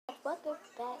welcome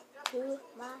back to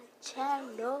my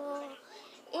channel.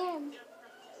 And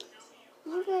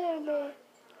you remember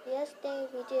yesterday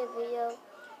we did a video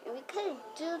and we couldn't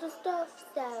do the stuff,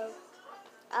 so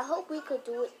I hope we could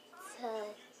do it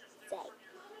today.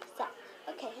 So,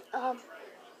 okay,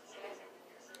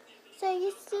 so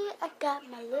you see I got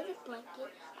my little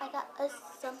blanket. I got us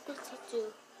something to do.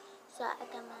 So I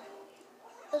got my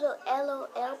little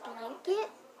LOL blanket.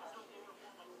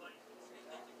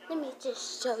 Let me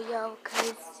just show y'all,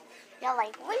 cause y'all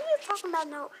like, what are you talking about?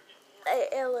 No,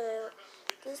 LOL.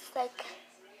 This is like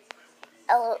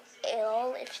LOL.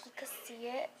 If you could see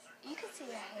it, you can see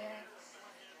the hair.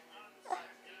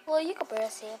 Well, you can barely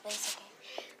see it, but it's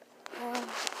okay.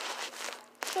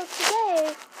 So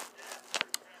today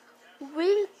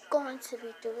we're going to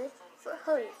be doing.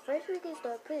 First we can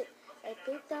start. Put a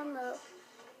big thumb up,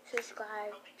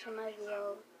 subscribe to my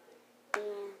video,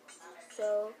 and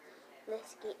so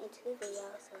let's get into the video.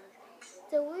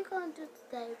 So we're gonna do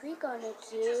today. We're gonna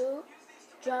do,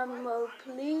 drum roll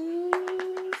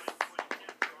please,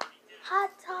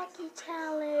 hot chocolate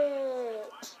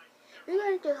challenge. We're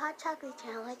gonna do hot chocolate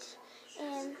challenge,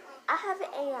 and I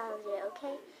haven't ate out of it.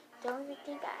 Okay, don't you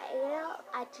think I ate out?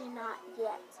 I do not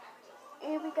yet.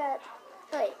 And we got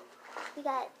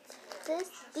this.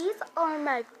 These are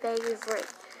my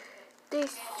favorite. They're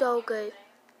so good.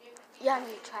 Y'all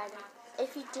need to try them.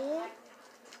 If you did,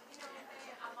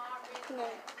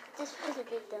 just put a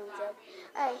big thumbs up.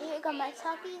 Alright, here you go my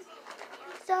Takis.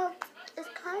 So it's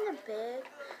kind of big.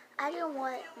 I didn't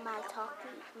want my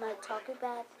Taki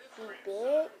bag to be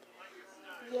big.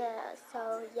 Yeah, so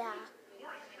yeah.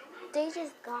 They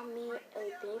just got me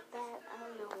a big bag. I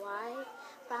don't know why,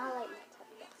 but I like my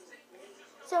Taki bag.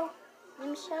 So let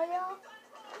me show y'all.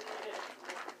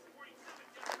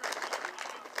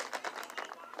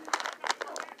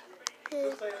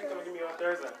 Who's saying he's gonna give me on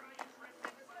Thursday?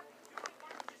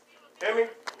 Hear me?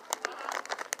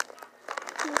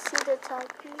 You see the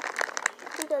Taki?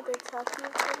 You got the Taki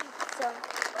thing. So,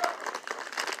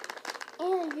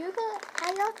 and you got,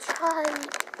 have y'all tried,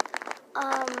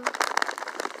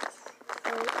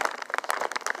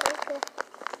 okay.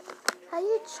 Have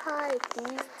you tried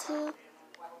these two?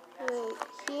 Right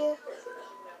here.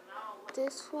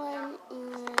 This one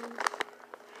and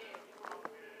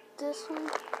this one.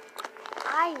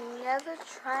 I never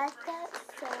tried that,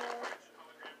 so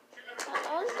I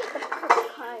always get the purple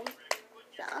kind.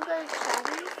 So I'm gonna try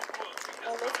these.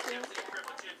 Oh, let's see.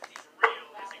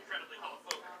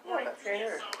 What? I can't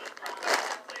hear it.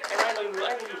 And I know you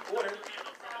use water.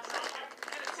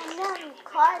 I'm not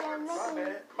recording. My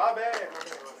bad. My bad.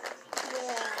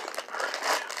 Yeah.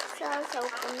 So let's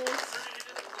open this.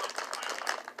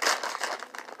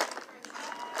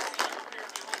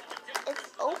 It's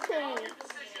open.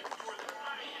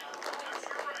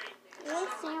 It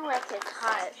doesn't seem like it's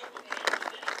hot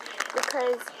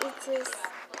because it just,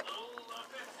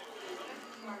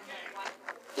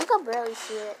 you can barely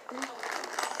see it.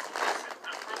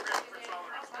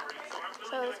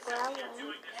 So it's what I want.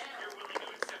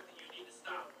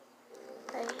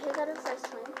 Alright, here go the first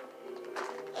one.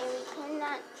 And we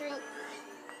cannot drink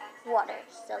water,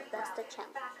 so that's the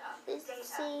challenge. Let's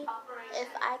see if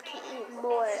I can eat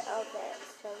more of it.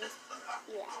 So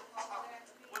yeah.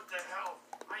 What the hell?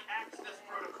 I axed this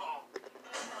protocol.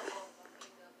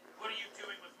 What are you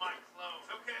doing with my clone?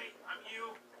 Okay, I'm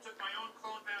you. Took my own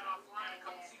clone bat offline a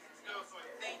couple seasons ago, so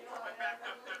I think my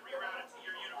backup got rerouted to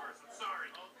your universe. I'm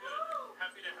sorry. All good.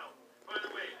 Happy to help. By the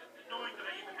way, annoying that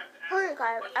I even have to ask. Hurry,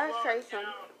 guys. I'll show you some.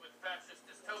 Down with fascist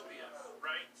dystopias,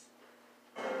 right?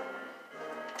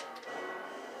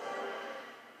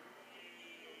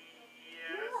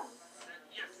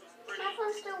 Yes. My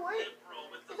phone still works.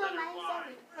 It's on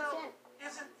 97%.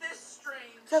 Isn't this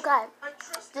strange? So guys,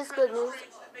 this is good news.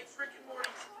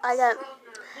 I got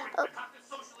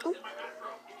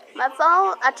my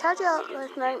phone. I charged it up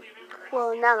last night.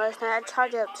 Well, not last night. I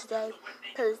charged it up today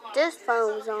because this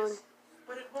phone was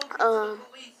on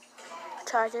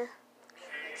charger.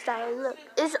 So look,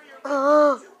 it's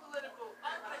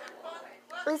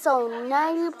it's on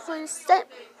 90%.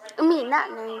 I mean, not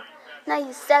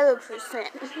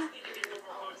 97%.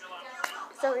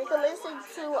 So we can listen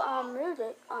to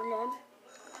music on them,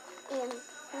 and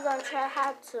we're gonna try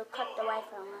how to cut the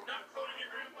Wi-Fi on.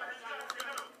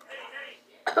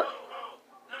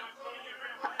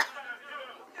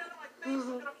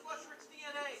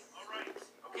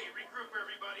 Okay, regroup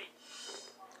everybody.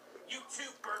 You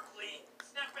too, Berkeley.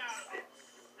 Snap out of it.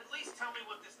 At least tell me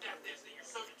what this death is that you're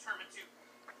so determined to.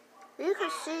 You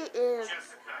can see if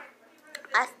Jessica.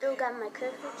 I still got my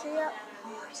Christmas tree up.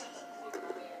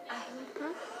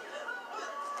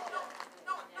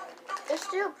 It There's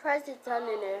still presents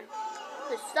under there.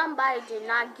 But somebody did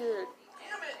not get it.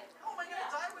 Damn it! How am I gonna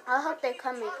die with I hope they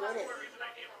come and get it. this?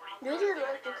 Did you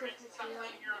like the Christmas Stop tree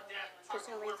playing hero dad. for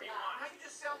some reason? Now you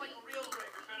just sound like a real Rick.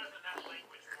 You're better than that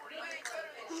language, Morty. You ain't better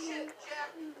than shit,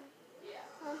 Jack.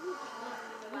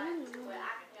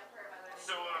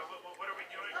 So, what are we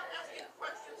doing? Stop asking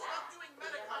questions. Stop doing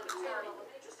meta commentary.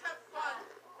 Just have fun.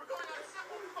 We're going on a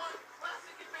simple, fun,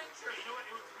 classic adventure. You know what?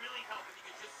 It would really help if you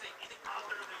could just say anything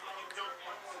other than what you don't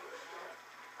want to.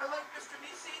 I like Mr.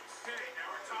 Meeseeks. Okay, now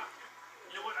we're talking.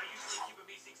 You know what? I usually keep a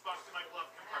Meeseeks box in my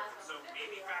glove compartment, so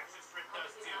maybe Factious Rick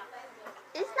does too.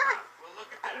 It's not Well,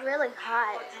 look at that. really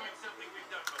hot. We're doing something we've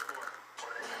done before.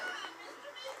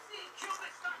 Mr. Meeseeks, kill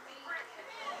this Dr. Rick.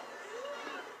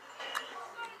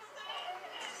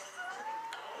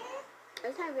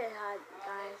 It's not really hot,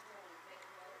 guys.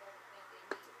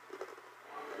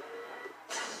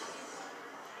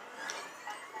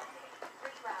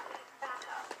 Rerouting,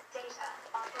 backup, data,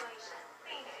 operation,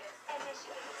 Phoenix,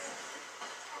 initiated.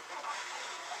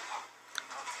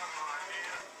 Oh, come on,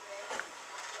 man.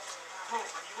 Oh,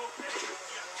 are you okay?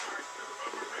 Yeah, sorry.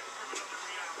 We're Rick from another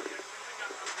reality. I got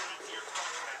uploaded to your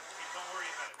phone back. Okay, don't worry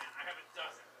about it, man. I have a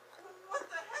dozen. What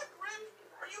the heck, Rick?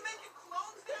 Are you making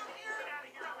clones down here? Get out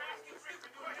of here. I'm asking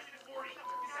stupid questions, Morty.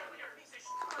 You sound like a piece of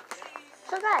shit. Oh,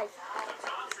 jeez. So guys,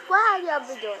 what have y'all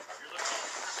been doing?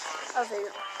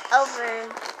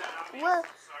 Well,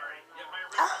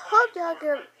 I hope y'all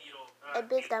give a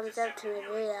big thumbs up to the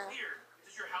video.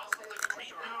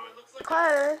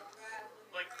 Cause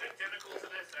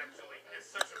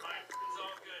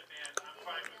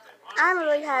I don't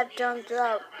really have thumbs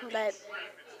up, but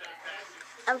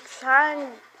I'm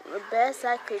trying the best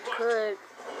I could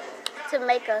to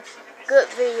make a good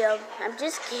video. I'm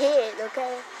just kidding,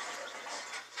 okay?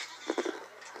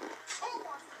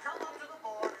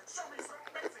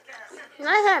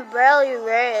 My hand barely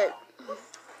red.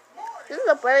 This is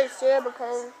a barely share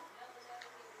because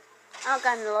I don't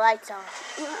got no lights on.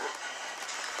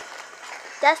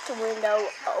 That's the window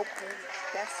open.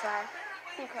 That's why.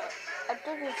 Okay. I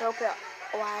think it's open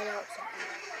wide outside.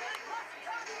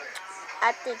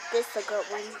 I think this is a good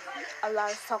one. A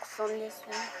lot of socks on this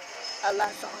one. A lot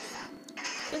of socks.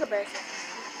 You can bear it.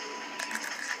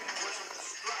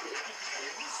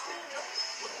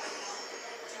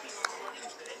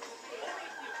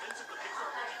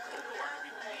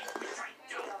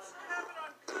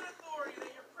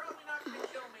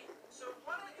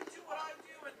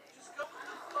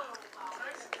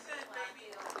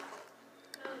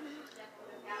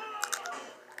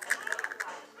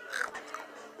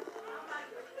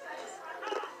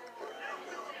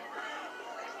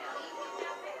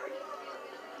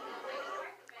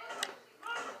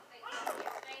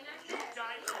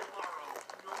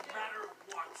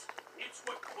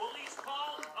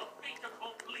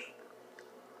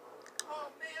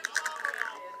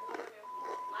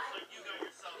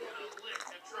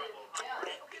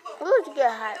 Who's get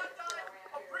hot?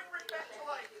 I'll bring Rick back to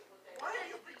life. Why are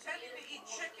you pretending to eat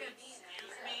chicken?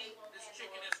 Excuse me, this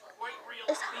chicken is quite real.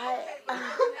 It's hot.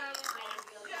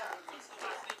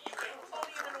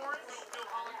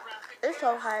 It's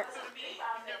so hot. To me,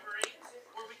 you never ate,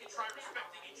 or we can try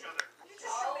respecting each other. You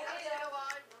just show me how to stay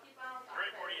alive. All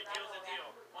right, Morty, a deal's a deal.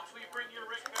 Once we bring your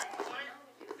Rick back to life,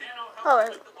 then I'll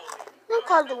help you with the bully. Look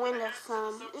close the window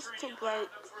some. It's too bright.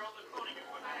 That's where all the cloning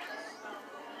equipment is.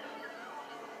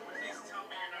 Please tell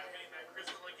me you're not hitting that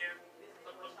crystal again.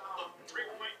 Look,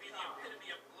 Rick might be the epitome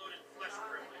of bloated flesh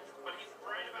privilege, but he's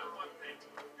right about one thing.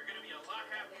 You're going to be a lot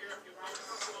happier if you focus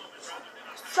on the moment rather than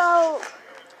on that. So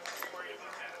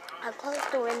I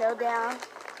closed the window down.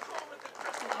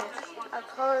 Okay. I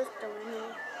closed the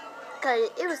window because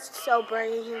it was so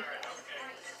bright in here.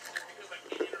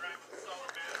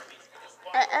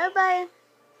 And everybody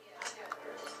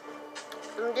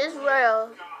in this world,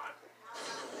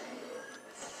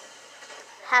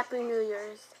 Happy New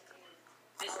Year's.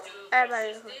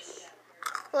 Everybody.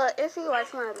 Well, if you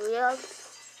watch my video,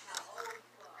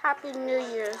 Happy New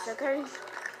Year's, okay?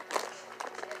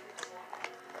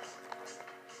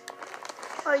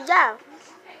 Oh yeah.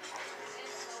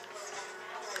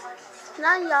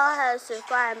 Now y'all have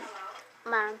subscribed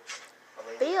my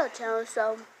video channel,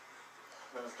 so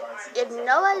if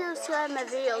nobody subscribed my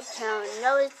video channel,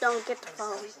 nobody don't get the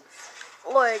phone.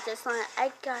 Or just like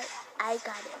I got it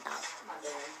out.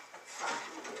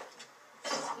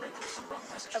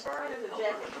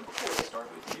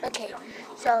 Okay,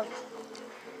 so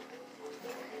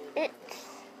let's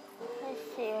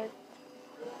see.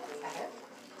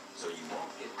 So you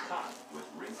won't get caught with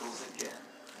wrinkles again.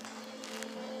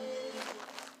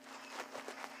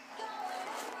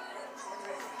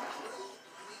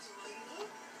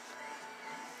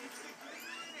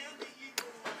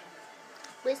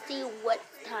 Let's see what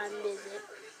time is it.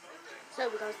 So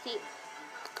we're gonna see.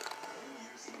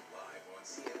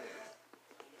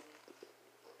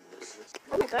 It's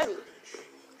 8:30.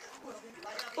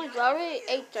 It's already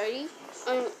 8:30.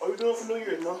 Are you doing for New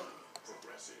Year's, no?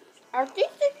 I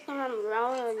think this time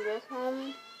around and this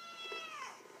time.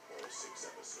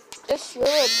 It should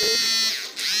be.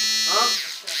 Huh?